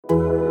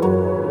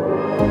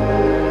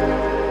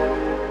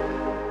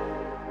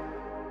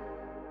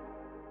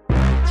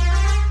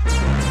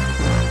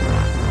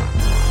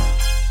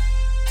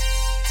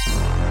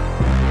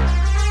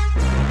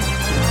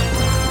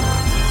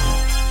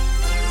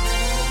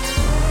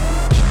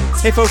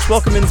Hey folks,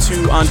 welcome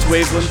into On to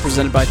Waveland,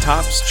 presented by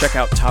Topps. Check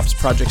out Topps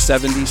Project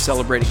 70,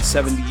 celebrating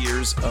 70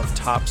 years of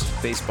Topps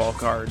baseball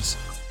cards.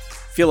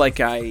 I feel like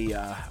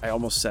I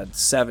almost said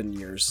 7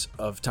 years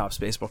of Topps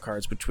baseball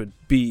cards, which would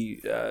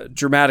be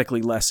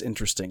dramatically less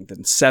interesting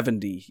than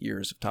 70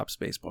 years of Topps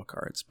baseball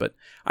cards. But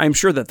I'm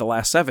sure that the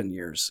last 7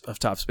 years of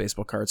Topps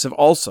baseball cards have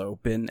also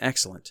been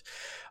excellent.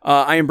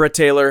 I am Brett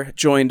Taylor,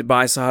 joined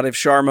by Sahadev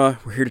Sharma.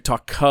 We're here to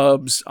talk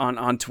Cubs on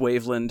to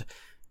Waveland.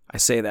 I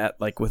say that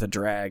like with a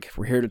drag.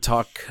 We're here to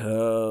talk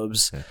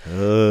Cubs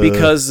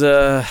because,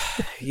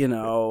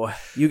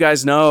 you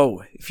guys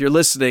know, if you're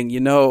listening, you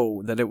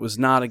know that it was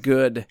not a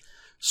good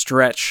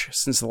stretch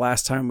since the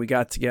last time we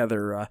got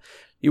together.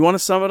 You want to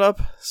sum it up,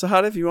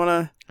 Sahadev? You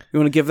want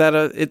to give that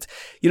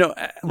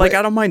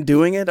I don't mind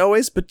doing it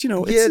always, but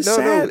it's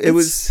sad.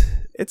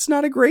 It's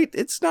not a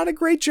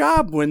great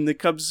job when the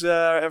Cubs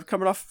are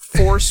coming off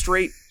 4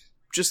 straight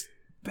just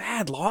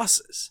bad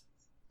losses.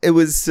 It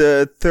was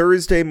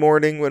Thursday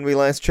morning when we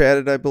last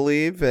chatted, I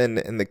believe, and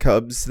the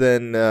Cubs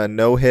then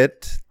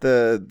no-hit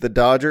the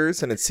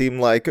Dodgers, and it seemed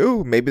like,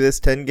 maybe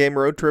this 10-game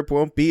road trip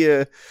won't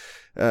be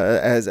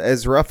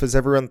as rough as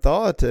everyone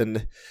thought.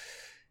 And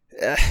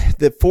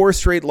the 4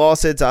 straight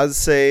losses, I'd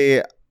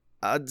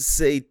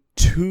say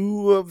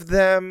 2 of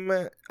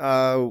them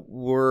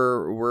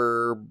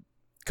were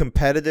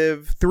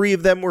competitive. 3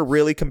 of them were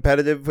really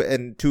competitive,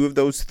 and 2 of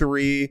those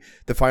 3,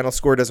 the final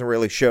score doesn't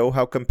really show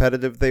how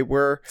competitive they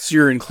were. So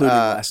you're including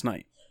last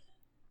night?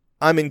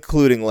 I'm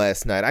including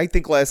last night. I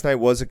think last night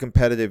was a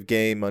competitive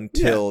game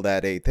until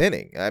that 8th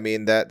inning. I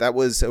mean, that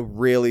was a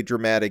really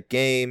dramatic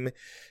game.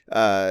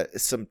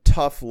 Some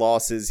tough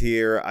losses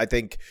here. I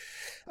think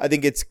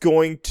it's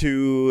going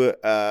to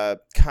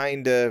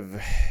kind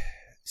of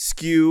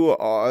skew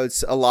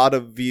a lot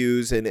of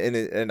views,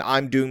 and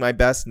I'm doing my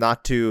best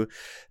not to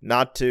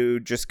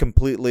just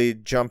completely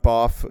jump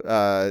off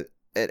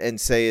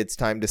and say it's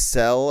time to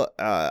sell.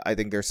 I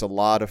think there's a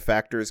lot of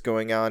factors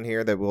going on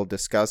here that we'll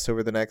discuss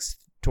over the next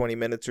 20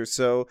 minutes or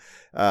so.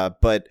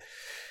 But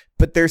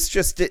there's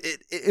just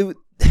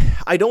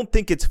I don't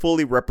think it's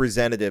fully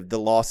representative, the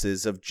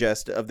losses of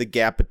the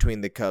gap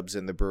between the Cubs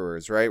and the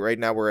Brewers, right? Right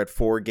now we're at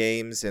 4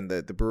 games, and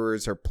the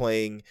Brewers are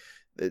playing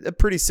a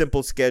pretty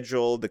simple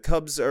schedule. The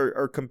Cubs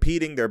are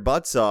competing their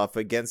butts off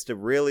against a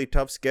really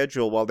tough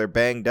schedule while they're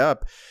banged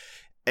up.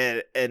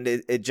 And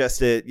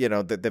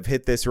they've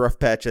hit this rough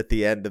patch at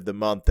the end of the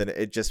month, and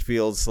it just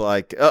feels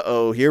like,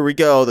 here we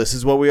go. This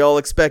is what we all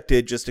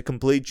expected, just a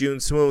complete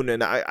June swoon.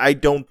 And I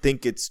don't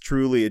think it's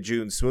truly a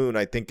June swoon.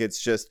 I think it's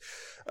just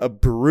a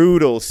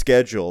brutal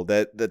schedule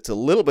that's a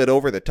little bit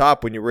over the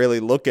top when you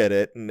really look at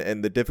it,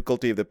 and the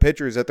difficulty of the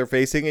pitchers that they're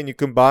facing, and you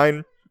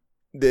combine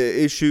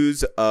the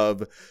issues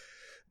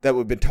that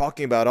we've been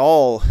talking about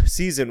all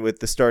season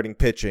with the starting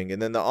pitching,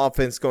 and then the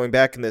offense going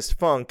back in this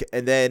funk,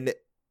 and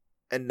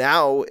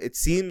now it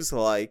seems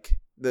like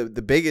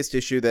the biggest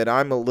issue that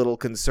I'm a little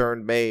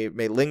concerned may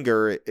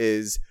linger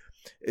is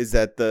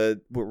that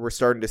we're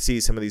starting to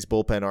see some of these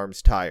bullpen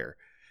arms tire.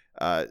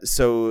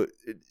 So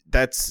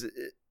that's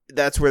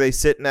where they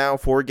sit now,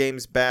 4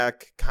 games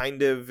back,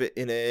 kind of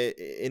in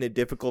a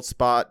difficult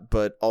spot,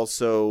 but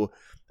also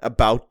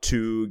about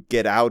to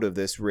get out of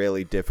this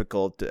really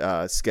difficult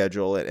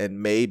schedule and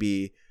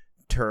maybe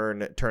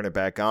turn it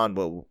back on.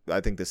 Well,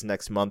 I think this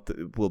next month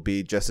will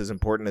be just as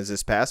important as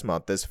this past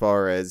month as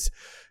far as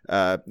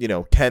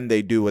can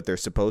they do what they're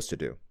supposed to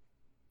do.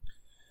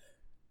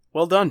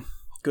 Well done.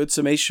 Good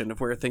summation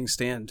of where things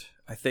stand.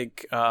 I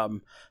think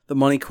the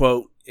money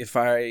quote, if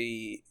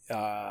I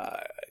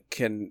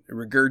can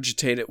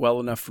regurgitate it well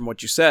enough from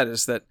what you said,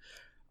 is that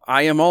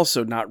I am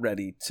also not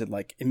ready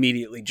to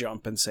immediately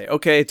jump and say,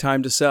 okay,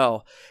 time to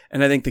sell.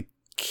 And I think the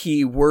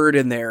key word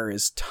in there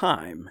is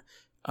time.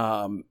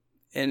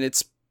 And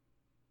it's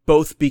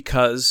both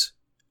because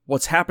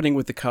what's happening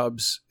with the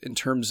Cubs in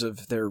terms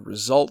of their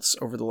results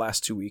over the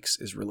last 2 weeks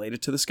is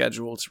related to the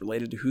schedule. It's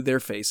related to who they're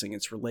facing.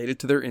 It's related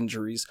to their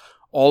injuries,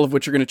 all of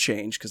which are going to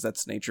change because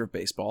that's the nature of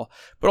baseball,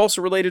 but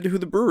also related to who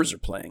the Brewers are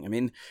playing. I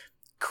mean,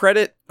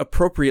 credit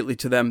appropriately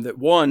to them that,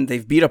 one,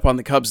 they've beat up on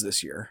the Cubs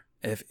this year.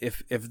 If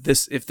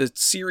the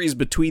series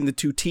between the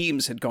 2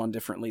 teams had gone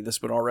differently,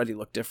 this would already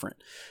look different.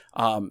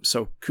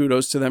 So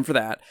kudos to them for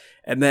that.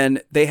 And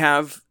then they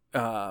have,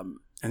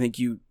 I think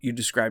you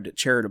described it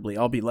charitably.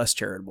 I'll be less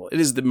charitable. It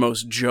is the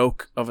most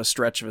joke of a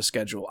stretch of a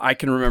schedule I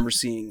can remember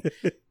seeing.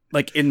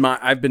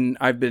 I've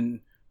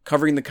been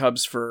covering the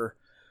Cubs for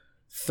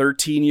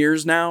 13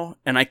 years now,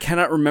 and I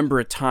cannot remember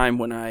a time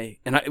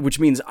which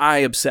means I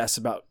obsess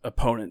about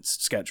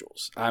opponents'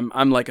 schedules.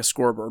 I'm like a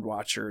scoreboard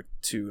watcher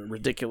to a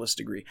ridiculous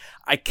degree.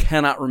 I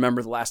cannot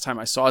remember the last time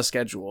I saw a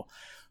schedule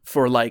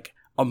for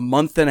a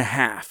month and a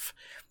half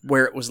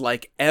where it was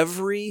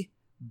every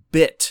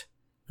bit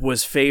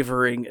was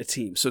favoring a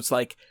team. So it's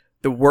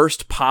the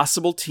worst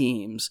possible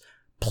teams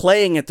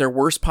playing at their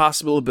worst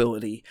possible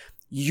ability,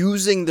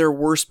 using their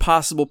worst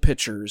possible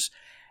pitchers,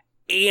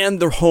 and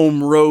the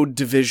home road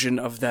division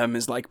of them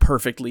is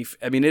perfectly.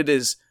 I mean, it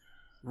is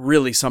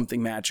really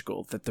something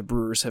magical that the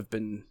Brewers have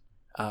been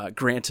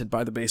granted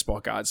by the baseball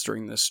gods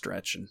during this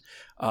stretch.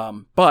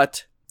 And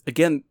but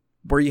again,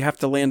 where you have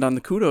to land on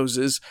the kudos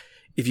is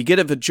if you get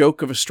a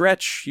joke of a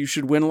stretch, you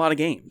should win a lot of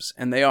games,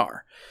 and they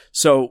are.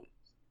 So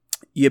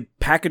you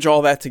package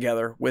all that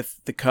together with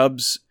the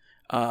Cubs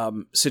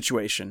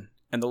situation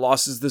and the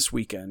losses this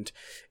weekend,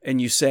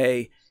 and you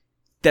say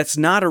that's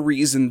not a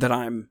reason that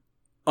I'm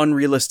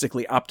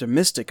unrealistically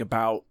optimistic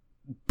about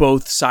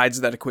both sides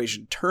of that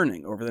equation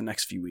turning over the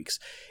next few weeks.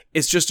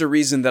 It's just a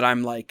reason that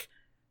I'm like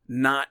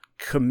not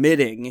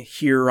committing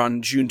here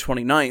on June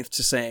 29th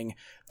to saying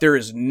there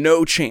is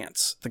no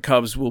chance the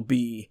Cubs will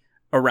be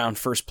around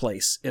first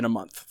place in a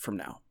month from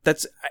now.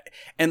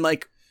 And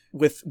like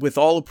with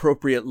all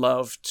appropriate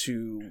love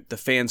to the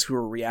fans who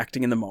are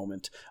reacting in the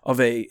moment of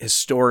a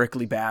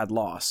historically bad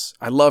loss.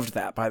 I loved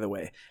that, by the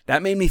way.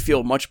 That made me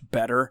feel much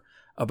better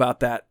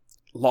about that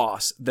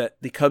loss, that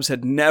the Cubs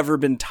had never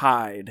been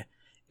tied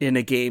in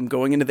a game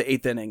going into the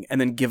 8th inning and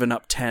then given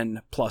up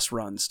 10 plus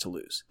runs to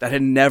lose. That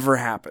had never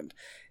happened.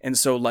 And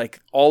so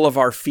like all of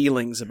our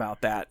feelings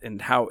about that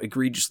and how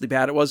egregiously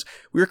bad it was,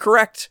 we were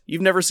correct.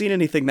 You've never seen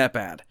anything that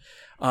bad.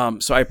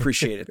 So I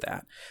appreciated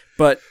that.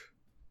 But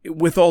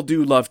with all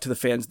due love to the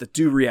fans that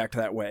do react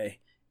that way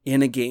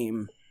in a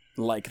game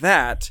like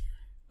that,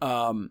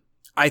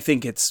 I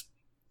think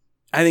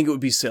it would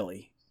be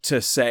silly to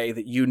say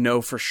that you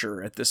know for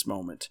sure at this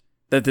moment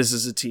that this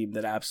is a team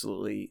that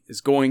absolutely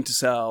is going to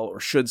sell or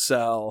should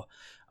sell,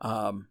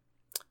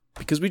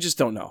 because we just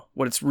don't know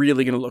what it's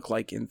really going to look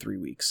like in 3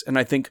 weeks. And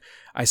I think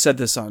I said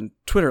this on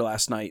Twitter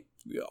last night.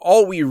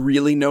 All we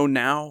really know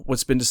now,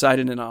 what's been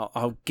decided, and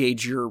I'll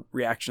gauge your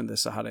reaction to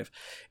this, Sahadev,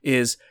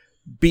 is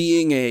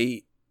being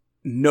a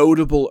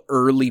notable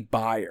early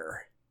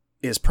buyer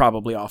is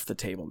probably off the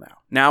table now.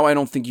 Now I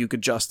don't think you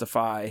could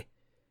justify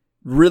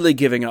really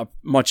giving up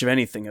much of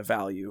anything of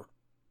value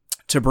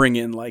to bring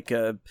in like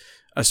a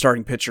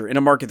starting pitcher in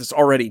a market that's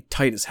already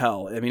tight as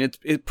hell. I mean,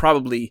 it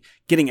probably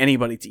getting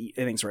anybody to eat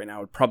innings right now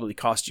would probably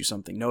cost you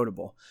something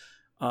notable.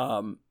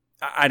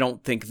 I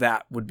don't think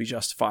that would be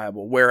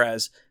justifiable.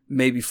 Whereas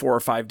maybe 4 or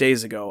 5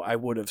 days ago, I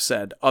would have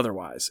said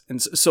otherwise.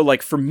 And so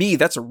like for me,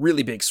 that's a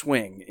really big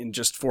swing in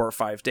just 4 or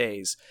 5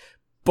 days,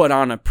 but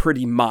on a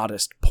pretty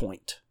modest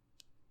point.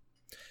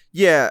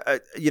 Yeah.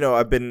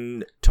 I've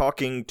been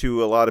talking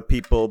to a lot of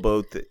people,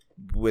 both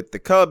with the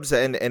Cubs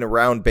and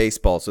around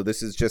baseball. So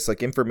this is just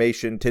like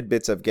information,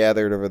 tidbits I've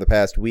gathered over the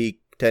past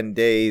week, 10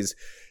 days,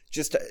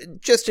 just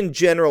in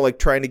general, like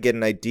trying to get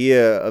an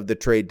idea of the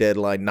trade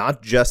deadline,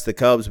 not just the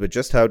Cubs, but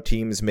just how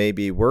teams may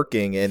be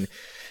working.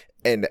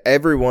 And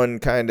everyone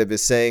kind of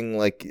is saying,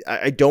 like,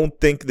 I don't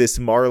think this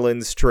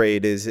Marlins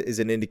trade is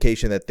an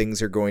indication that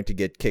things are going to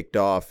get kicked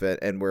off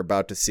and we're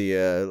about to see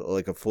a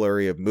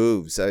flurry of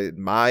moves.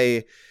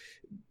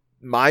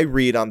 My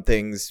read on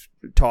things,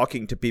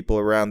 talking to people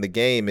around the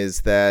game,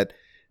 is that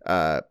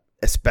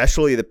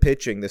especially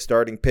the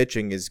starting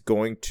pitching is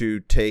going to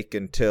take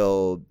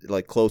until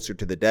like closer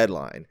to the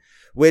deadline,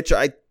 which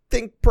I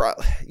think,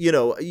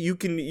 you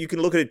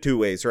can look at it two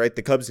ways, right?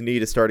 The Cubs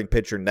need a starting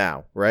pitcher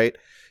now, right?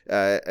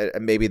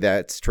 Maybe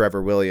that's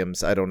Trevor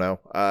Williams. I don't know.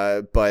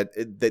 But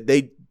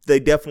they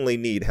definitely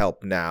need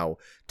help now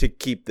to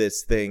keep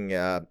this thing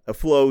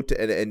afloat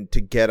and to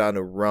get on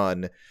a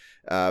run.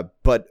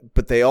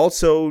 But they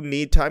also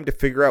need time to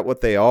figure out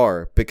what they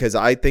are, because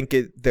I think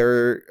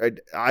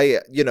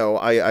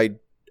I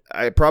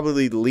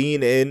probably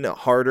lean in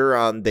harder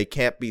on they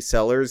can't be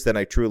sellers than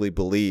I truly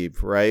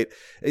believe, right?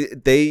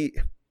 They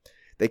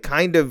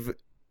kind of,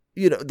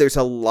 there's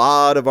a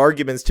lot of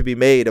arguments to be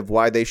made of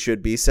why they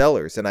should be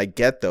sellers, and I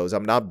get those.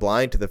 I'm not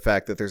blind to the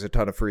fact that there's a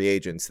ton of free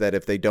agents, that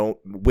if they don't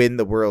win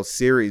the World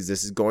Series,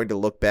 this is going to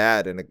look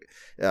bad, and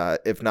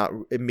if not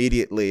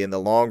immediately in the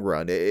long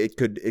run, it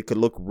could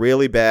look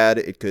really bad.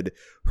 It could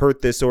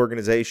hurt this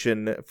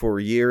organization for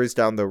years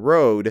down the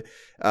road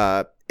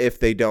if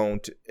they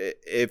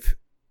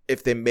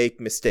make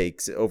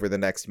mistakes over the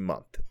next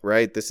month,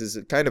 right? This is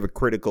kind of a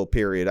critical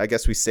period. I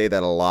guess we say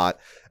that a lot.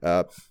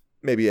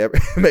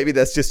 Maybe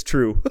that's just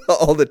true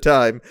all the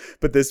time,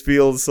 but this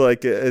feels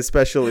like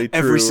especially true.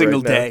 Every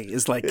single right day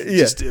is like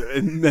just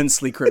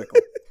immensely critical.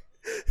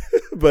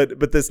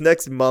 But this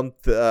next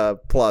month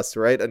plus,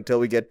 right, until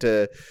we get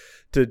to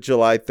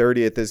July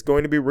 30th is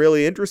going to be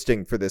really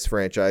interesting for this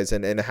franchise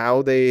and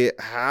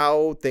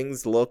how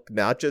things look,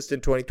 not just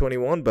in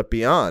 2021 but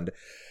beyond.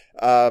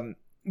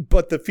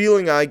 But the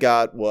feeling I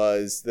got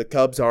was the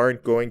Cubs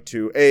aren't going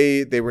to,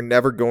 they were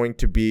never going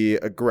to be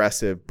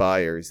aggressive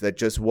buyers. That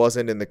just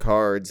wasn't in the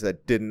cards.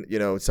 That didn't,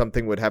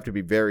 something would have to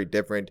be very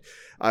different.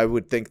 I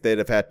would think they'd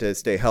have had to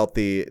stay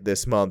healthy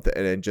this month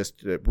and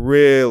just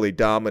really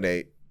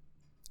dominate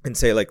and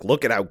say, like,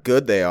 look at how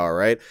good they are,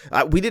 right?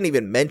 We didn't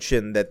even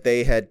mention that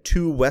they had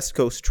 2 West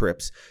Coast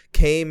trips,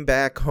 came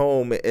back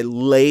home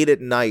late at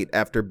night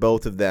after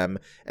both of them,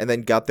 and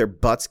then got their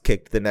butts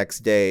kicked the next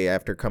day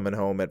after coming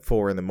home at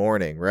 4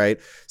 a.m, right?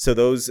 So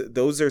those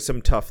are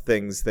some tough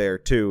things there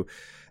too,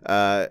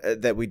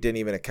 that we didn't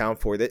even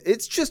account for. It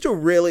was just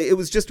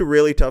a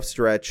really tough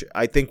stretch.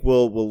 I think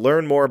we'll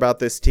learn more about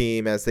this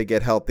team as they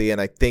get healthy,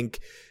 and I think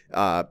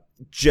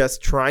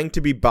just trying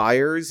to be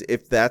buyers,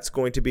 if that's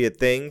going to be a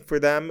thing for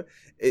them,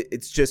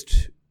 it's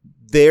just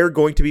they're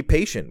going to be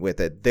patient with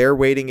it. They're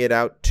waiting it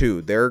out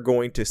too. They're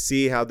going to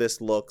see how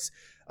this looks.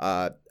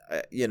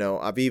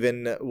 I've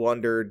even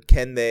wondered,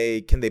 can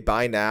they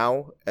buy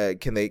now?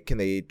 Can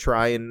they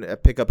try and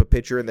pick up a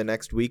pitcher in the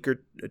next week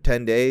or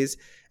 10 days?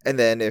 And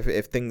then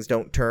if things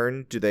don't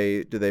turn, do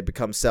they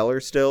become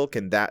sellers still?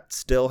 Can that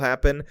still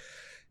happen?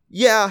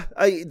 Yeah,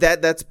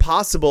 that's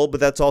possible, but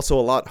that's also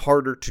a lot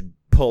harder to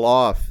pull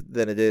off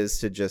than it is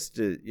to just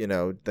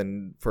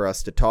than for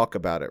us to talk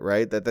about it,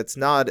 right? That's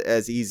not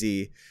as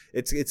easy.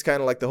 It's kind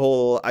of like the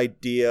whole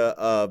idea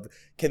of,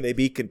 can they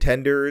be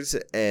contenders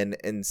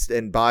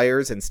and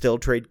buyers and still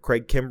trade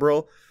Craig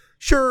Kimbrel?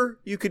 Sure,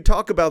 you could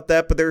talk about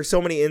that, but there are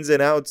so many ins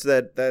and outs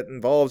that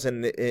involves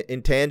and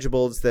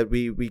intangibles that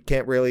we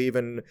can't really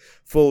even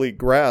fully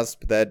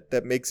grasp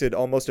that makes it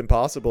almost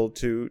impossible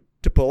to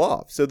pull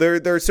off. So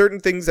there are certain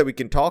things that we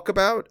can talk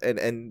about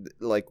and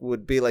like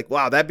would be like,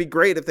 wow, that'd be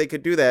great if they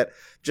could do that.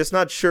 Just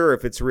not sure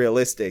if it's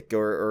realistic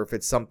or if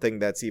it's something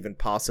that's even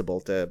possible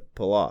to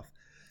pull off.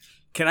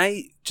 Can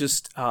I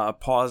just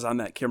pause on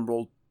that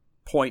Kimbrel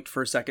point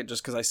for a second,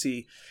 just because I've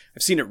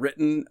seen it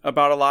written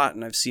about a lot,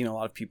 and I've seen a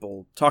lot of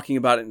people talking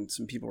about it, and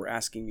some people were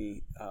asking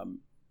me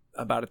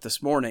about it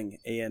this morning.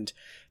 And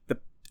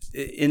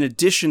in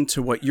addition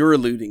to what you're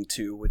alluding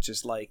to, which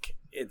is like,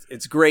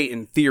 it's great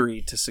in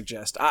theory to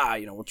suggest,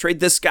 we'll trade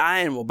this guy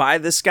and we'll buy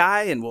this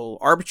guy and we'll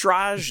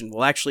arbitrage and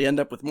we'll actually end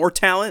up with more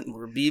talent and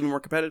we'll be even more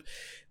competitive.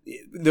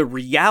 The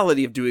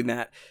reality of doing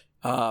that,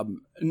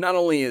 not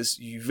only is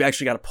you've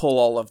actually got to pull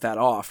all of that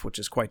off, which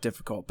is quite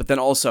difficult, but then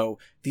also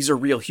these are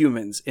real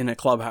humans in a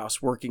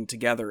clubhouse working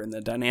together, and the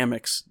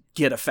dynamics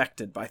get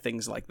affected by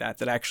things like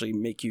that actually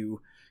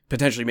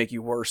potentially make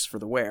you worse for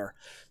the wear.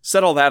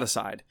 Set all that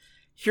aside.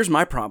 Here's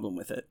my problem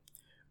with it.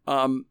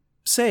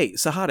 Say,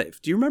 Sahadev,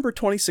 do you remember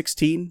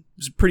 2016? It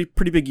was a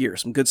pretty big year.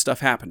 Some good stuff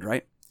happened,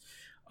 right?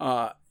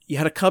 You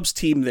had a Cubs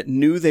team that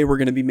knew they were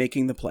going to be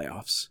making the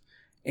playoffs.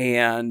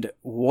 And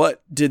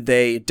what did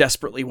they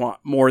desperately want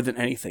more than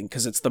anything?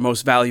 Because it's the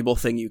most valuable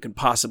thing you can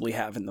possibly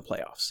have in the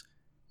playoffs.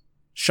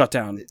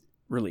 Shutdown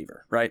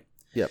reliever, right?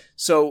 Yep.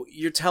 So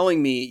you're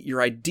telling me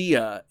your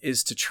idea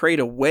is to trade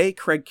away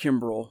Craig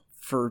Kimbrel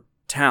for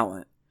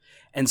talent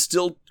and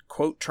still,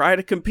 quote, try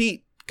to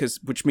compete,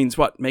 which means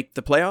what? Make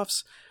the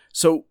playoffs?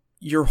 So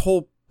your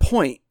whole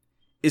point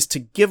is to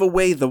give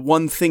away the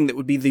one thing that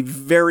would be the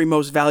very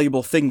most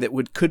valuable thing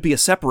that could be a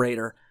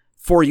separator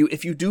for you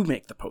if you do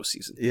make the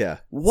postseason. Yeah.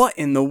 What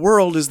in the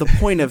world is the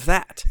point of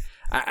that?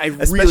 I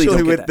Especially really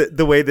don't with get that.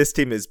 the way this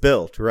team is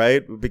built,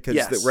 right? Because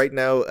Yes. right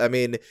now, I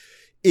mean,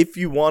 if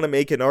you want to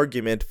make an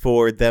argument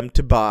for them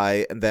to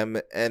buy them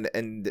and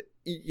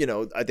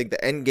I think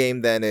the end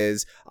game then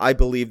is, I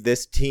believe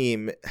this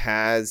team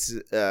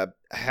has a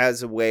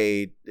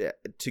way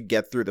to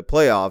get through the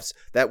playoffs.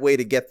 That way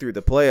to get through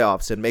the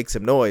playoffs and make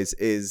some noise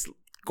is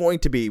going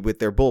to be with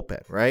their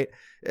bullpen, right?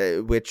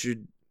 Which,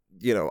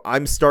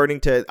 I'm starting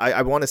to,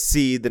 I want to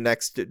see the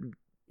next,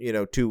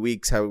 2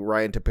 weeks how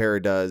Ryan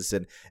Tepera does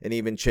and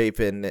even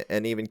Chafin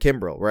and even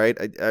Kimbrel, right?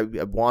 I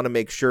want to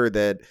make sure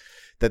that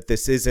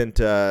this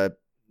isn't,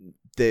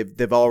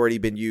 they've already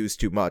been used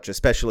too much,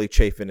 especially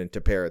Chafin and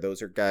Tepera.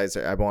 Those are guys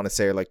I want to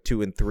say are like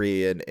 2 and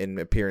 3 in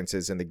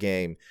appearances in the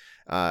game.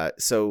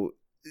 So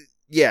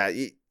yeah,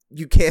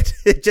 you can't,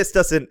 it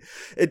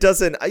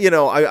doesn't,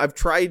 I've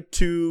tried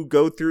to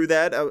go through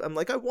that. I'm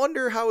like, I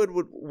wonder how it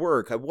would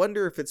work. I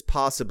wonder if it's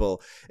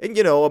possible. And,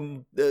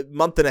 a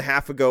month and a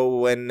half ago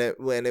when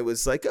it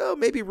was like, oh,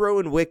 maybe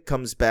Rowan Wick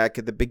comes back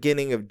at the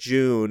beginning of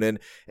June and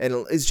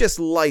it's just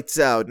lights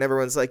out. And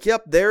everyone's like,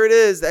 yep, there it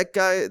is. That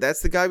guy,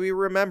 that's the guy we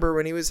remember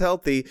when he was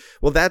healthy.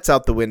 Well, that's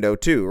out the window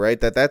too, right?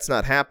 That's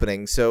not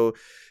happening. So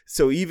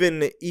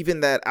even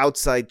that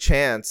outside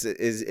chance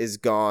is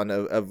gone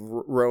of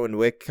Rowan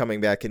Wick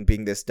coming back and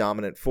being this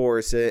dominant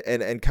force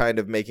and kind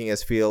of making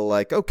us feel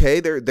like,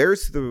 okay,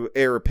 there's the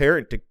heir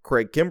apparent to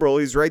Craig Kimbrel.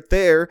 He's right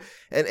there.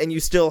 And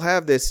you still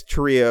have this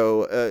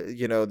trio,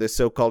 this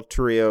so-called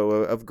trio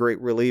of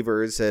great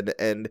relievers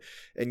and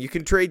you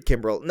can trade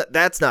Kimbrel.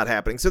 That's not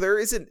happening. So there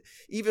isn't,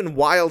 even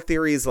wild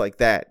theories like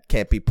that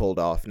can't be pulled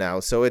off now.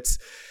 So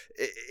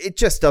it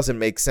just doesn't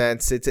make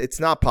sense. It's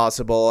not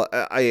possible.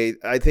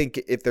 I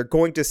think if they're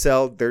going to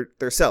sell,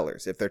 they're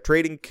sellers. If they're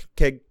trading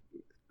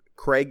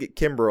Craig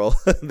Kimbrel,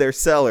 they're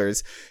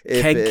sellers.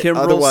 Keg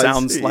Kimbrel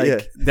sounds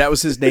like that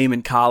was his name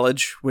in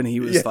college when he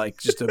was like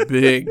just a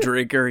big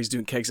drinker. He's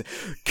doing kegs.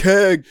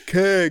 Keg.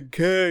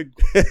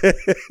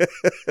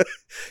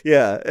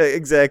 Yeah,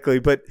 exactly.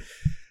 But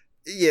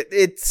yeah,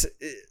 it's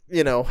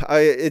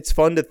it's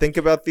fun to think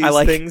about these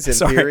things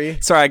in theory.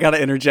 Sorry, I got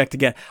to interject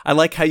again. I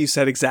like how you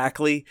said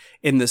exactly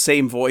in the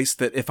same voice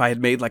that if I had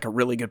made like a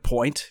really good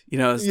point,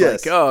 it's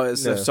yes.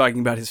 like, talking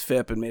about his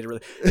FIP and made it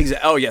really.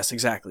 Oh yes,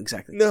 exactly.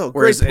 No,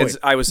 whereas great point.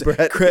 I was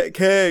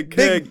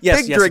keg,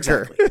 yes, big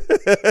drinker.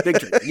 Exactly. Big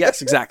drinker.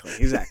 Yes, exactly.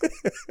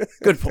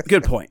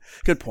 Good point.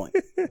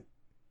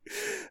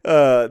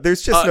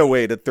 There's just no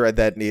way to thread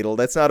that needle.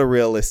 That's not a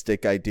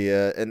realistic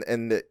idea.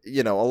 And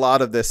a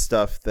lot of this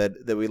stuff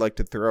that we like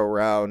to throw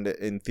around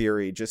in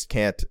theory just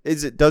can't,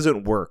 it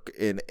doesn't work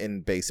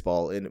in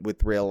baseball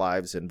with real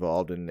lives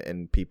involved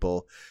and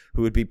people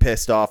who would be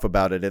pissed off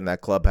about it in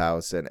that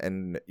clubhouse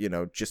and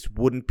just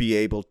wouldn't be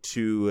able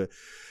to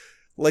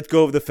let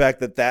go of the fact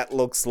that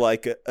looks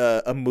like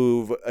a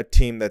move a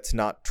team that's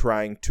not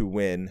trying to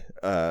win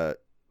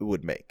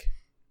would make.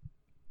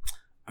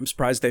 I'm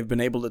surprised they've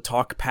been able to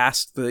talk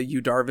past the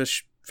Yu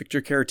Darvish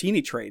Victor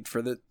Caratini trade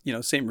for the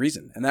same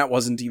reason, and that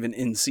wasn't even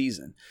in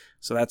season.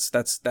 So that's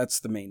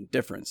the main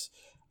difference,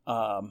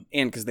 and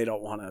because they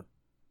don't want to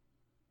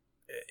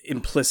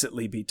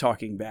implicitly be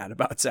talking bad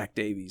about Zach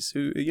Davies,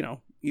 who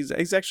he's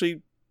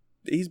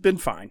been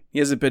fine. He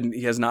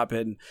has not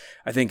been,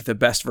 I think, the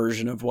best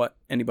version of what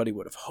anybody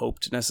would have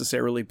hoped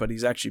necessarily, but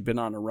he's actually been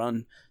on a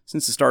run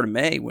since the start of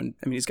May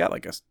he's got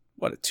like a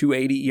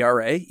 2.80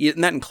 ERA,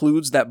 and that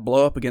includes that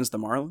blow up against the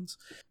Marlins.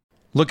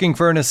 Looking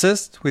for an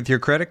assist with your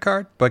credit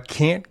card, but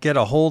can't get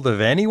a hold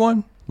of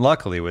anyone?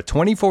 Luckily, with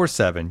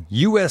 24/7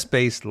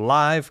 U.S.-based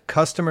live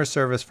customer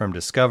service from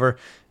Discover,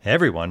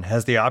 everyone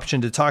has the option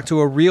to talk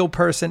to a real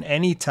person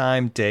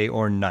anytime, day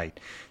or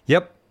night.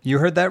 Yep, you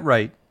heard that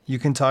right. You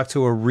can talk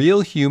to a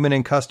real human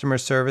in customer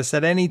service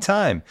at any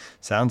time.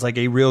 Sounds like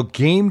a real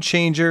game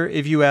changer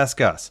if you ask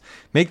us.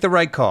 Make the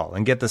right call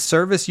and get the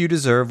service you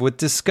deserve with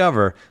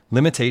Discover.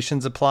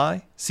 Limitations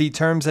apply. See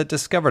terms at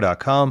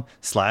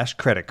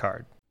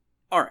discover.com/creditcard.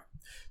 All right.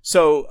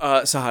 So,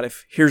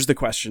 Sahadev, here's the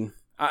question.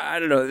 I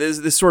don't know.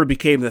 This sort of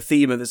became the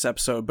theme of this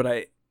episode, but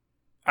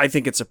I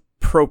think it's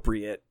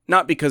appropriate,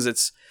 not because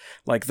it's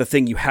like the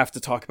thing you have to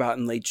talk about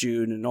in late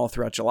June and all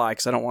throughout July,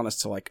 because I don't want us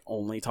to like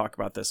only talk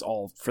about this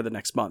all for the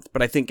next month,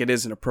 but I think it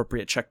is an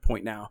appropriate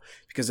checkpoint now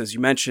because, as you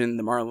mentioned,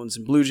 the Marlins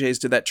and Blue Jays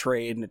did that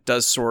trade, and it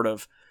does sort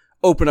of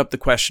open up the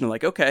question of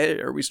like, okay,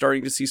 are we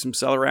starting to see some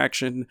seller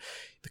action?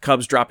 The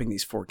Cubs dropping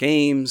these 4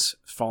 games,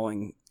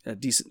 falling a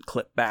decent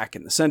clip back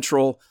in the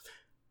Central.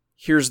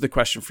 Here's the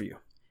question for you.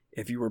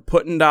 If you were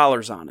putting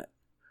dollars on it,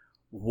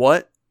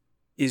 what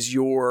is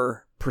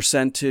your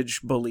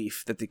percentage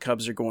belief that the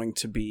Cubs are going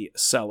to be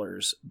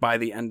sellers by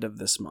the end of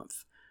this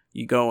month?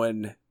 You go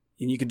in,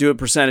 and you can do a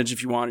percentage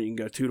if you want, or you can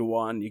go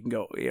 2-1. You can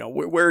go,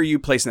 where are you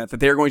placing that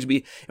they're going to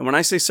be? And when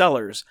I say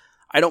sellers,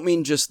 I don't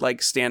mean just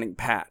like standing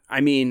pat. I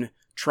mean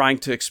trying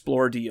to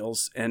explore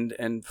deals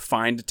and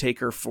find a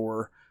taker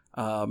for,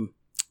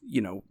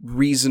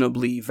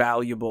 reasonably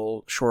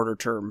valuable shorter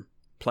term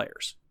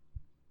players.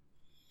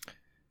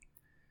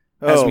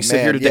 As we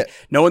sit here today,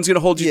 no one's going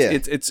to hold you. Yeah.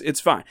 It's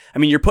fine. I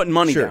mean, you're putting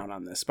money down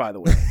on this, by the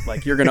way.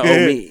 Like you're going to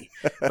owe me,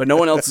 but no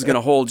one else is going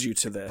to hold you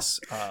to this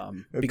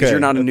because you're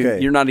not a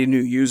new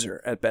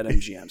user at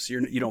BetMGM, so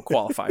you don't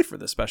qualify for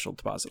the special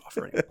deposit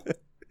offer anymore.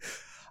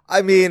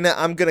 I mean,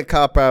 I'm going to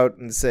cop out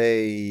and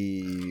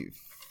say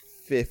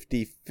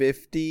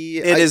 50-50.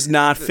 It is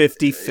not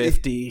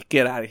 50-50.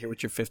 Get out of here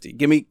with your 50.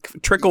 Give me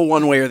trickle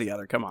one way or the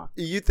other. Come on.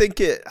 You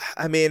think it?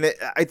 I mean,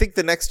 I think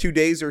the next 2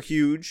 days are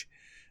huge.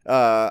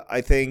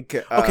 I think.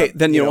 Okay,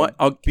 then you know what?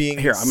 I'm going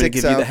to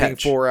give you the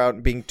hedge. Being 4 out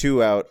and being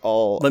 2 out,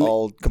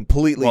 all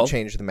completely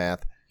change the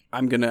math.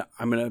 I'm gonna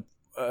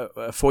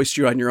foist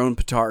you on your own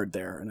petard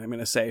there, and I'm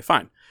gonna say,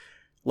 fine.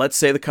 Let's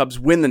say the Cubs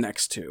win the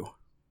next 2.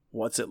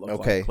 What's it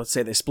look like? Let's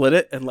say they split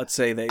it, and let's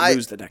say they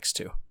lose the next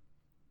 2.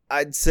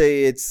 I'd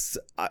say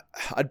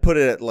I'd put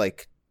it at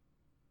like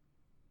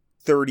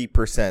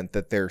 30%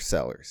 that they're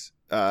sellers.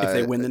 If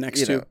they win the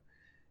next 2,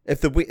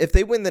 if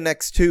they win the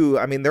next 2,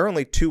 I mean they're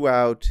only 2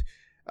 out.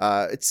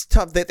 It's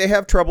tough. They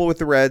have trouble with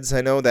the Reds.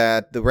 I know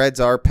that the Reds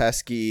are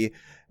pesky.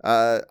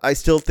 I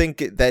still think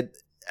that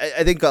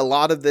I think a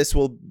lot of this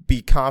will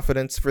be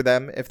confidence for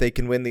them if they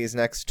can win these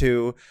next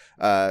 2.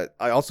 I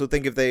also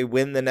think if they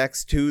win the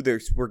next 2,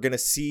 we're going to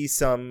see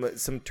some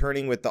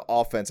turning with the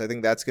offense. I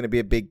think that's going to be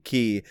a big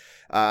key.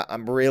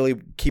 I'm really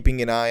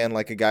keeping an eye on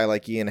like a guy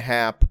like Ian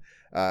Happ.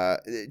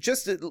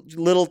 Just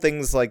little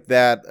things like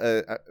that.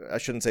 I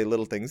shouldn't say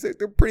little things.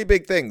 They're pretty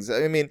big things.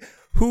 I mean,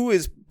 who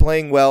is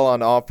playing well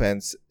on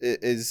offense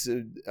is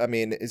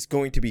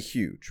going to be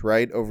huge,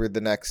 right? Over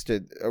the next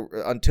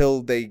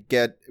until they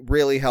get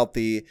really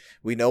healthy.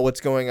 We know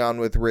what's going on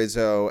with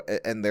Rizzo,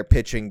 and their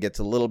pitching gets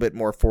a little bit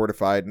more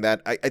fortified. And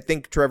that I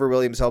think Trevor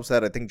Williams helps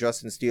that. I think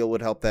Justin Steele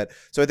would help that.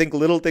 So I think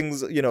little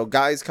things,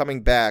 guys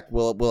coming back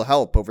will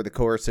help over the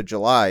course of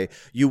July.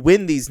 You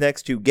win these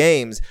next 2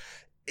 games.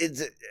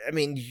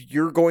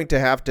 You're going to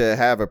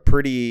have a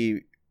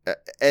pretty,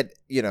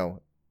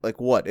 like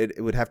what?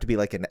 It would have to be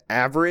like an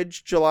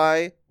average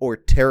July or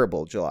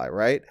terrible July,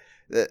 right?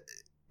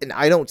 And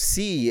I don't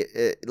see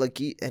like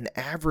an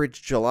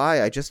average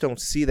July. I just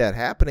don't see that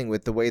happening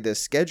with the way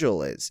this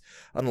schedule is,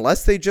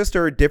 unless they just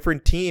are a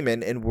different team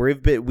and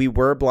we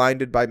were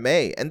blinded by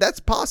May, and that's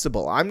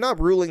possible. I'm not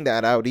ruling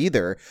that out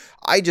either.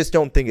 I just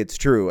don't think it's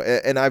true.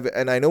 And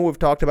I know we've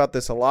talked about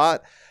this a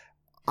lot.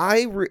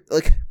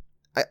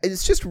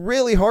 It's just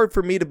really hard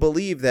for me to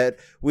believe that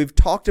we've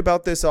talked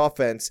about this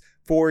offense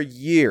for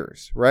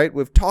years, right?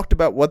 We've talked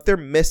about what they're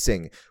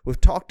missing.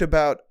 We've talked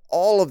about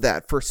all of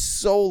that for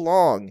so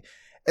long.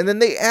 And then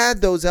they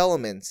add those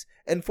elements.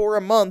 And for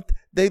a month,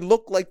 they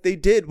look like they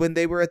did when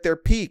they were at their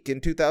peak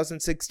in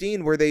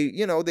 2016, where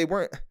they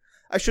weren't,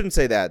 I shouldn't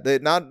say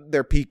that. Not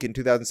their peak in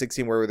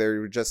 2016 where they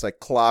were just like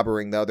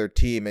clobbering the other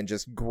team and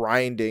just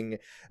grinding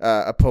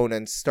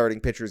opponents, starting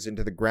pitchers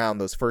into the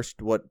ground. Those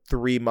first,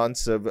 3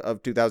 months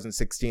of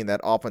 2016,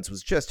 that offense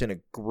was just in a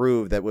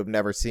groove that we've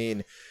never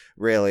seen,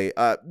 really.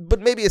 But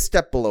maybe a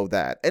step below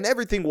that. And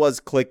everything was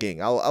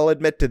clicking. I'll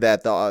admit to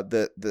that.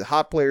 The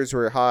hot players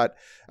were hot.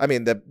 I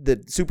mean,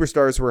 the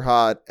superstars were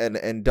hot,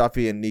 and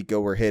Duffy and Nico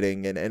were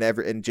hitting,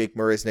 and Jake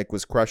Marisnick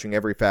was crushing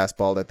every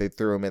fastball that they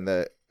threw him in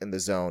the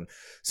zone.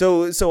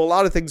 So a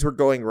lot of things were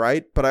going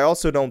right, but I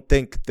also don't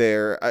think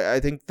I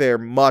think they're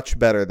much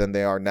better than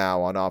they are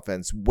now on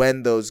offense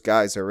when those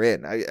guys are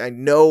in. I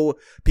know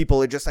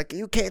people are just like,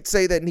 you can't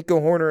say that Nico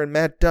Hoerner and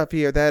Matt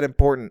Duffy are that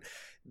important.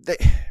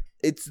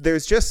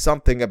 There's just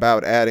something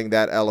about adding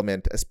that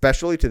element,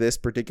 especially to this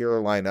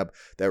particular lineup,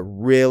 that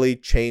really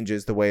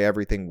changes the way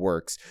everything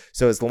works.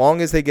 So as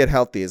long as they get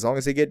healthy, as long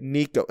as they get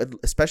Nico,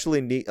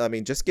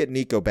 just get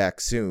Nico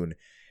back soon,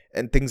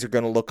 and things are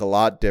going to look a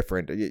lot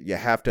different. You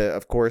have to,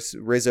 of course,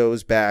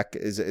 Rizzo's back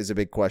is a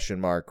big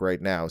question mark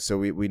right now. So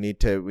we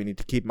need to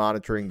keep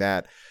monitoring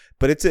that.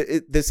 But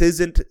this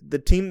isn't the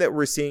team that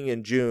we're seeing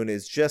in June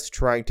is just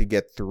trying to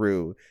get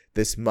through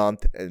this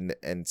month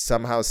and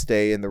somehow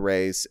stay in the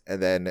race,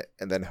 and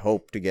then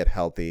hope to get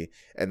healthy,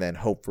 and then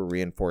hope for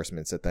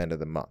reinforcements at the end of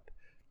the month.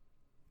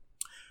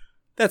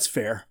 That's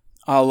fair.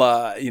 I'll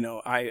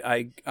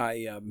I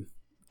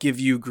give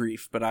you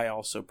grief, but I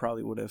also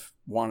probably would have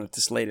wanted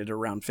to slate it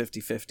around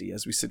 50-50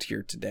 as we sit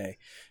here today.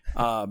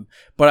 But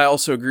I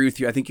also agree with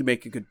you. I think you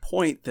make a good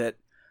point that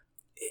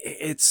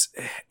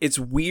it's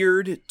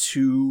weird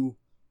to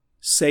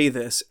say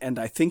this, and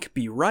I think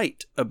be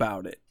right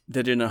about it,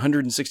 that in a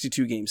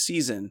 162 game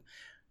season,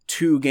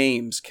 2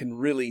 games can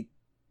really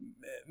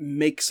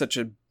make such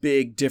a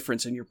big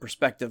difference in your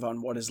perspective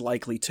on what is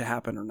likely to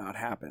happen or not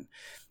happen.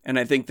 And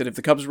I think that if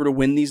the Cubs were to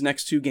win these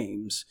next 2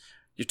 games,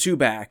 you're 2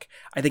 back,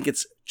 I think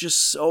it's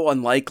just so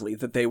unlikely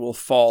that they will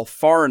fall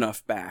far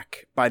enough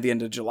back by the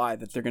end of July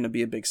that they're going to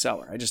be a big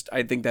seller.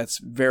 I think that's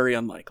very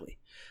unlikely.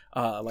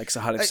 Like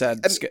Sahadev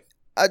said,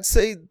 I'd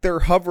say they're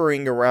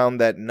hovering around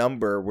that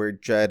number where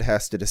Jed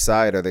has to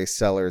decide, are they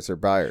sellers or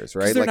buyers,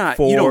 right? They're like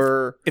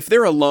not, if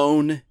they're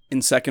alone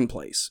in second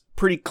place,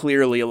 pretty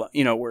clearly,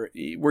 where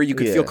you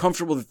could feel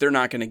comfortable that they're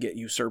not going to get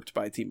usurped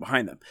by a team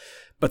behind them.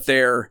 But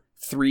they're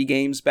 3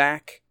 games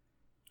back.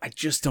 I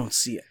just don't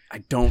see it. I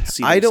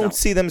don't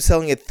see them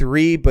selling at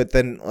 3, but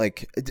then,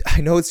 like,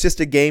 I know it's just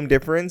a game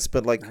difference,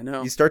 but like,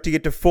 you start to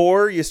get to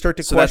 4, you start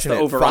to question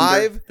it.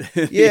 5,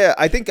 yeah,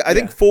 I think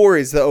 4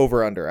 is the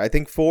over under. I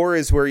think 4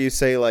 is where you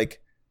say, like,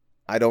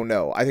 I don't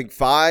know. I think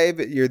 5,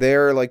 you're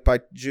there like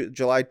by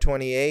July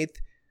 28th.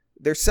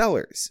 They're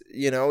sellers.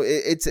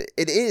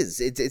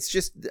 It's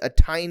just a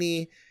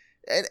tiny.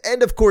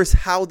 And of course,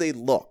 how they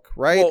look,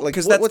 right? Well, like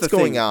what's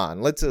going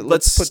on? Let's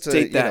put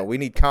state that. We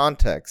need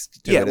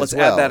context to it let's as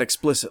well. add that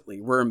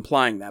explicitly. We're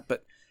implying that,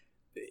 but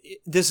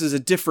this is a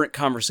different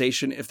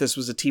conversation if this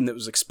was a team that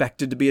was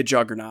expected to be a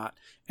juggernaut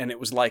and it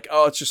was like,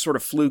 oh, it's just sort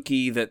of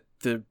fluky that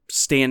the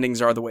standings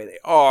are the way they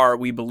are.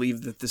 We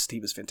believe that this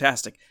team is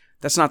fantastic.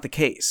 That's not the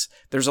case.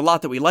 There's a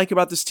lot that we like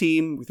about this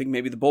team. We think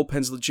maybe the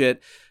bullpen's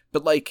legit,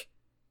 but like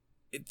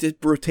the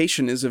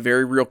rotation is a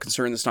very real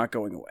concern that's not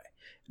going away.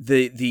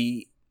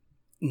 The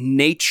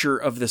nature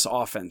of this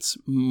offense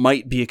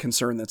might be a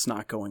concern that's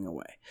not going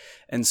away.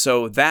 And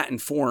so that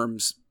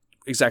informs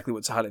exactly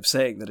what Sahadev's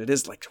saying, that it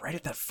is like right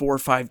at that 4 or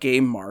 5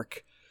 game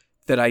mark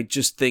that I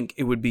just think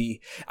it would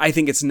be, I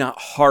think it's not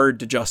hard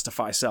to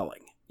justify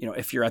selling,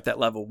 if you're at that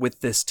level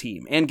with this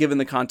team, and given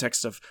the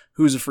context of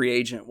who's a free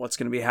agent, what's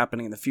going to be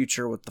happening in the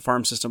future, what the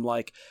farm system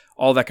like,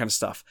 all that kind of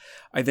stuff.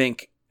 I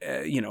think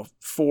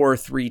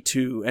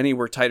 4-3-2,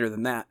 anywhere tighter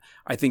than that,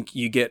 I think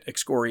you get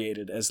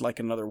excoriated as like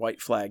another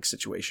white flag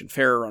situation,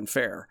 fair or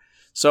unfair.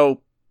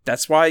 So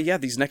that's why,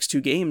 these next 2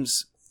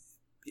 games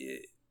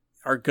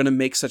are going to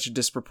make such a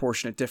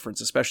disproportionate difference,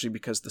 especially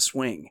because the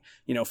swing,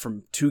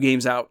 from 2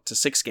 games out to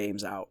 6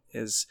 games out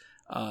is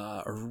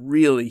a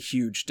really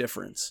huge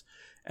difference.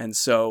 And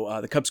so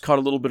the Cubs caught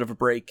a little bit of a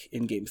break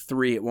in Game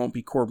 3. It won't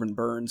be Corbin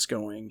Burnes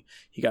going.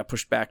 He got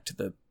pushed back to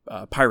the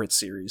Pirates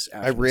series.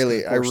 I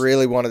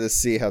really wanted to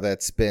see how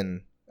that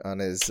spin on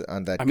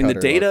that. I mean, the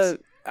data.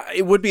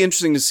 It would be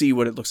interesting to see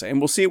what it looks like, and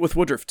we'll see it with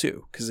Woodruff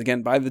too, because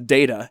again, by the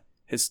data,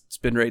 his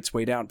spin rate's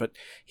way down, but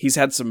he's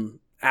had some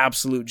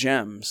absolute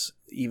gems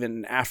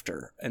even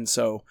after, and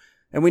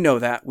we know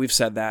that, we've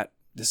said that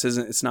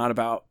it's not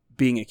about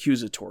being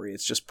accusatory.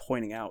 It's just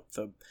pointing out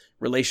the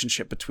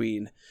relationship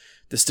between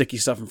the sticky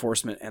stuff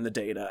enforcement and the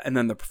data, and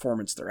then the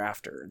performance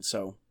thereafter, and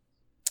so.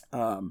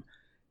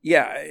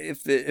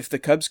 If the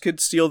Cubs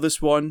could steal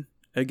this one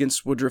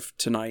against Woodruff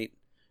tonight,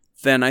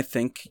 then I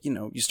think,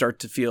 you start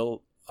to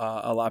feel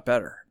a lot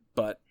better.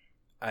 But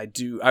I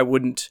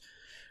wouldn't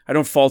I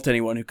don't fault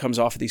anyone who comes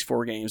off of these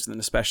 4 games, and then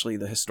especially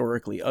the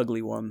historically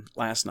ugly one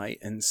last night,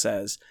 and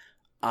says,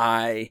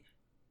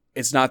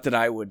 it's not that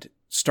I would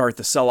start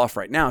the sell-off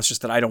right now. It's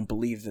just that I don't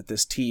believe that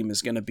this team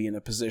is going to be in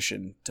a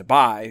position to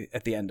buy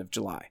at the end of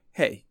July.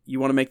 Hey, you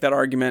want to make that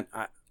argument?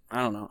 I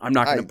don't know. I'm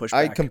not going to push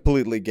back. I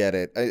completely get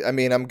it. I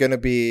mean, I'm going to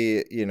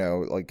be,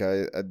 like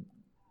a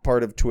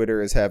part of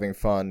Twitter is having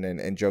fun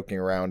and joking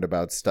around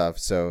about stuff.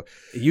 So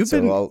you've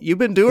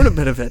been doing a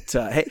bit of it.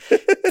 Hey,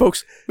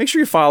 folks, make sure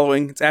you're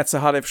following. It's at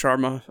Sahadev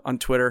Sharma on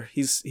Twitter.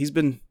 He's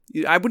been,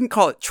 I wouldn't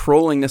call it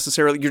trolling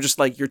necessarily. You're just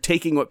you're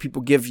taking what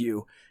people give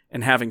you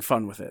and having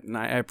fun with it. And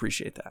I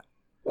appreciate that.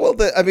 Well,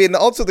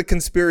 also the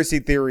conspiracy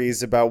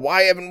theories about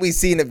why haven't we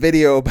seen a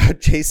video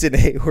about Jason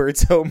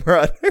Hayward's home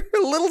run are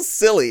a little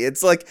silly.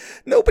 It's like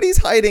nobody's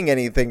hiding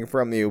anything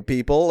from you,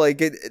 people.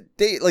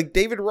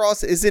 David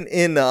Ross isn't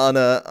in on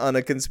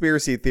a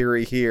conspiracy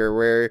theory here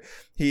where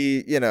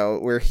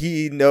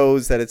he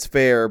knows that it's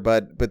fair,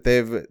 but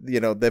they've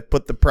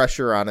put the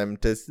pressure on him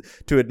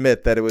to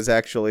admit that it was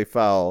actually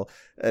foul.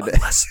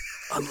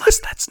 Unless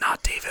that's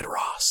not David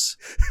Ross.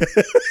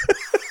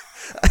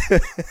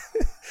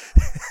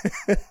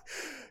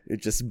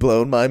 It just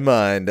blown my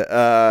mind.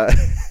 Yeah,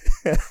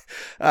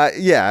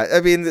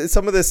 I mean,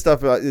 some of this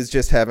stuff is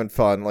just having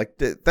fun.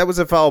 That was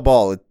a foul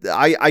ball.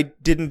 I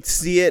didn't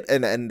see it,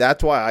 and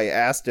that's why I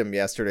asked him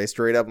yesterday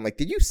straight up. I'm like,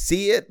 did you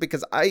see it?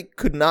 Because I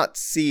could not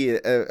see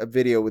a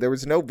video. There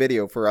was no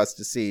video for us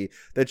to see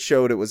that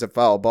showed it was a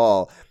foul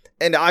ball.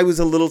 And I was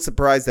a little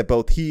surprised that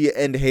both he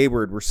and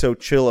Hayward were so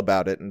chill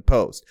about it in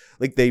post.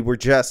 They were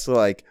just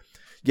like,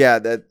 yeah,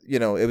 that,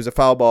 it was a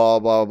foul ball,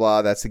 blah, blah,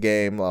 blah. That's the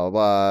game, blah,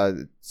 blah,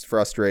 blah. It's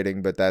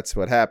frustrating, but that's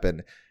what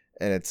happened.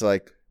 And it's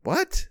like,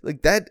 what?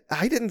 That,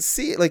 I didn't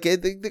see it.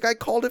 The guy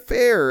called it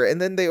fair,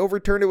 and then they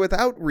overturned it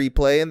without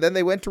replay, and then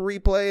they went to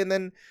replay and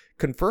then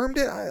confirmed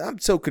it. I'm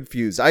so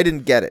confused. I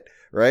didn't get it,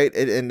 right?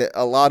 And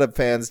a lot of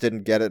fans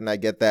didn't get it, and I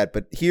get that.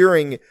 But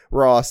hearing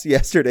Ross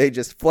yesterday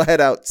just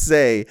flat out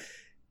say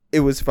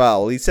it was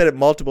foul. He said it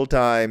multiple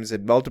times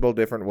in multiple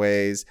different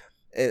ways.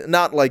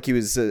 Not like he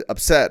was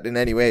upset in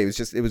any way.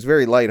 It was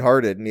very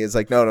lighthearted, and he was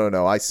like,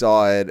 no, I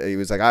saw it. He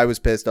was like, I was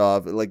pissed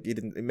off. He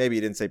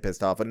didn't say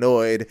pissed off,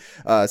 annoyed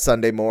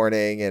Sunday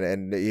morning,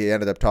 and he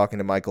ended up talking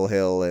to Michael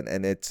Hill,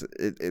 and it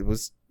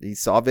was, he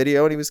saw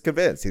video and he was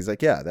convinced. He's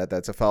like, yeah,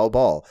 that's a foul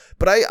ball.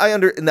 But I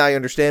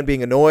understand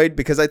being annoyed,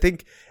 because I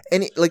think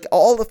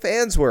all the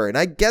fans were, and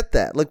I get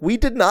that. We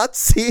did not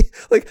see,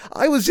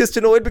 I was just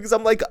annoyed because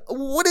I'm like,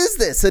 what is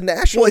this? A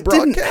national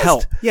broadcast? It didn't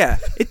help. Yeah,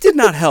 it did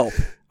not help.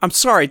 I'm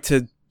sorry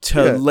to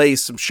lay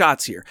some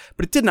shots here,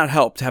 but it did not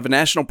help to have a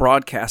national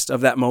broadcast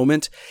of that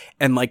moment,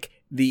 and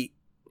the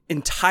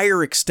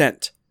entire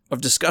extent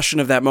of discussion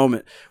of that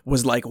moment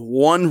was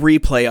one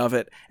replay of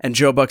it, and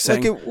Joe Buck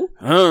saying,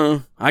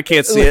 I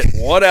can't see it,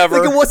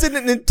 whatever. It wasn't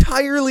an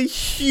entirely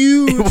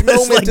huge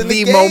moment in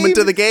the game. Moment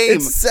of the game.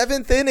 It's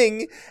 7th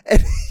inning,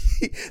 and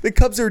the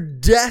Cubs are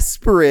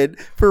desperate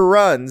for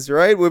runs,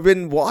 right? We've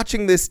been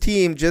watching this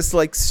team just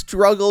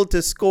struggle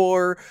to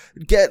score,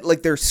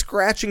 they're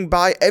scratching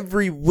by.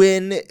 Every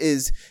win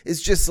is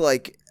just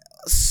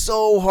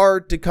so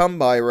hard to come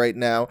by right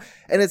now.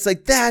 And it's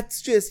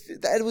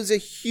that was a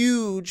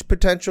huge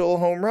potential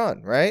home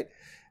run, right?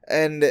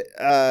 And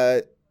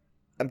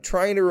I'm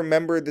trying to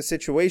remember the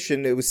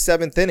situation. It was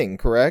 7th inning,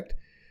 correct?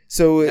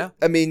 So, yeah.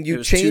 I mean,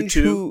 you change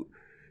 2-2. Who...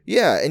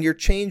 Yeah, and you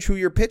change who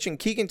you're pitching.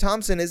 Keegan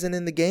Thompson isn't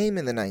in the game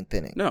in the 9th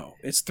inning. No,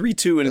 it's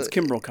 3-2, and it's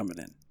Kimbrel coming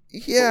in.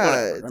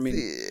 Yeah, I mean,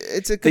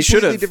 it's a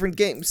completely different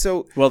game.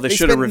 So they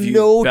should have reviewed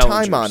no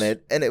Bellinger's. time on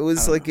it, and it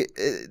was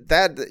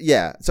that.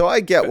 Yeah, so I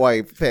get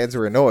why fans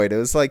were annoyed. It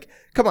was like,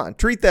 come on,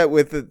 treat that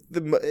with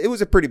it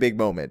was a pretty big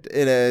moment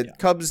in a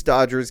Cubs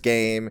Dodgers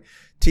game.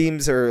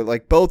 Teams are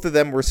both of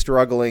them were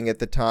struggling at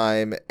the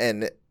time,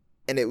 and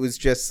it was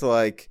just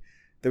there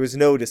was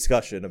no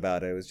discussion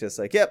about it. It was just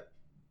yep.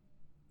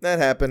 That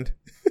happened.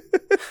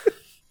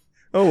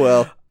 Oh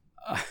well.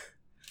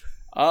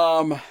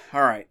 All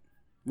right.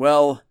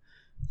 Well,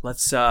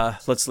 let's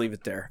leave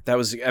it there.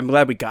 I'm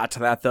glad we got to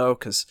that though,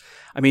 because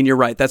I mean you're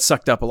right. That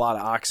sucked up a lot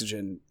of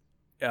oxygen.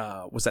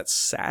 Was that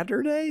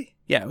Saturday?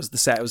 Yeah, it was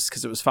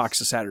because it was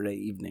Fox's Saturday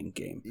evening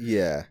game.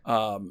 Yeah.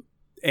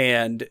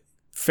 And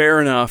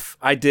fair enough.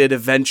 I did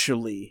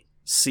eventually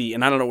see,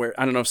 and I don't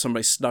know if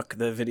somebody snuck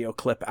the video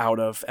clip out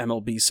of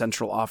MLB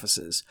Central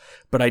offices,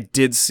 but I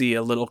did see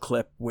a little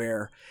clip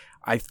where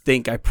I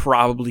think I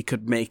probably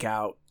could make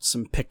out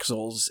some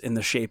pixels in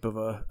the shape of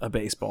a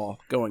baseball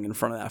going in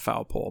front of that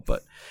foul pole,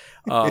 but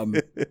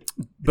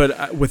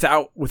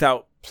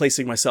without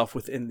placing myself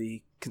within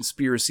the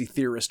conspiracy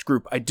theorist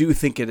group, I do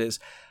think it is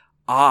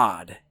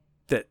odd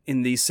that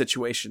in these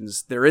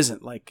situations there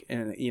isn't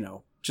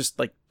just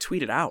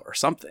tweet it out or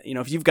something.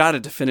 If you've got a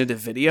definitive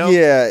video.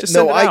 Yeah, just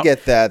no, I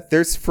get that.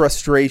 There's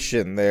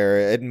frustration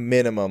there at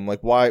minimum.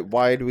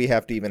 Why do we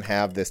have to even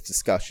have this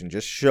discussion?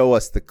 Just show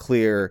us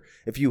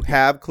if you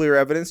have clear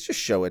evidence, just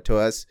show it to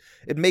us.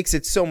 It makes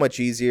it so much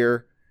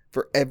easier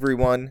for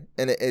everyone.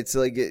 And it's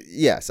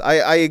yes,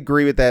 I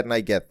agree with that, and I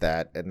get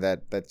that. And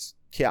that's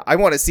yeah, I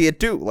want to see it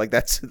too. Like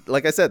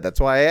like I said, that's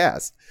why I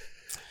asked.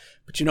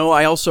 But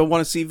I also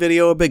want to see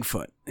video of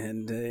Bigfoot,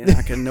 and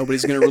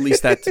nobody's going to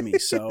release that to me.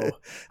 So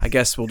I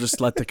guess we'll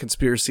just let the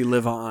conspiracy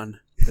live on.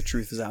 The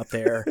truth is out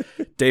there.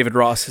 David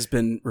Ross has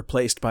been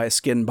replaced by a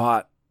skin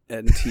bot,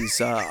 and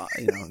he's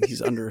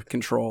he's under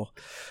control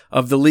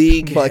of the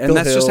league. Michael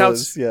Hill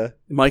just how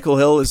Michael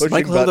Hill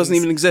doesn't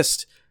even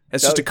exist.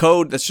 That's just a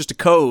code. That's just a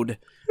code.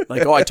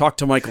 Like, I talked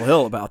to Michael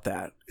Hill about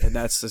that, and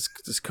that's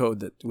this code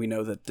that we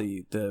know that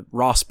the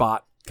Ross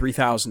bot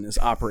 3000 is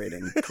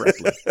operating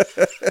correctly.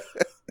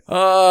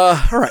 All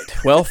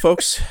right. Well,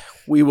 folks,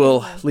 we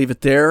will leave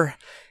it there.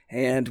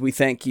 And we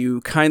thank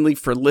you kindly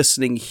for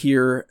listening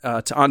here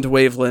to On to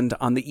Waveland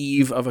on the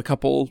eve of a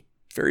couple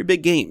very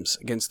big games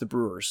against the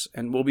Brewers.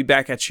 And we'll be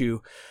back at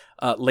you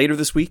later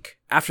this week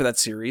after that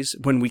series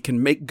when we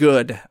can make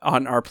good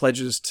on our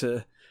pledges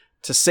to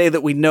say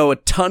that we know a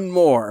ton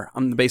more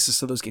on the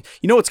basis of those games.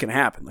 You know what's going to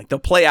happen. Like, they'll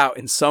play out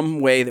in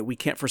some way that we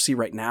can't foresee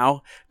right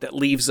now that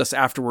leaves us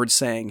afterwards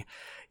saying,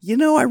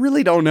 I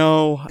really don't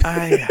know.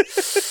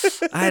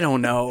 I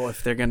don't know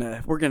if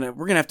we're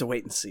gonna have to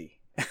wait and see.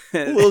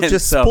 We'll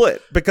just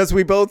split because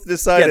we both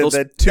decided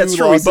that two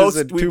losses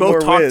and two more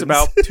wins. We both talked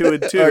about 2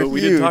 and 2. We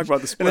didn't talk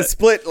about the split. And a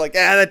split,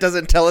 that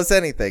doesn't tell us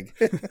anything.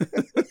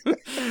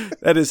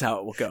 That is how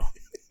it will go.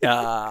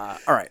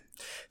 All right.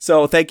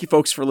 So thank you,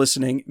 folks, for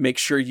listening. Make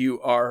sure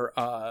you are,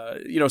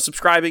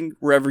 subscribing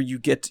wherever you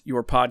get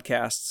your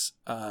podcasts.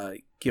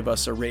 Give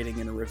us a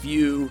rating and a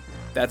review.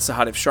 That's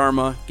Sahadev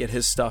Sharma. Get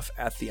his stuff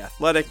at The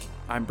Athletic.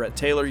 I'm Brett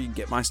Taylor. You can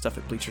get my stuff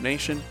at Bleacher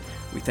Nation.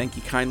 We thank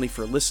you kindly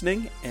for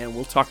listening, and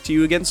we'll talk to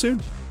you again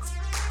soon.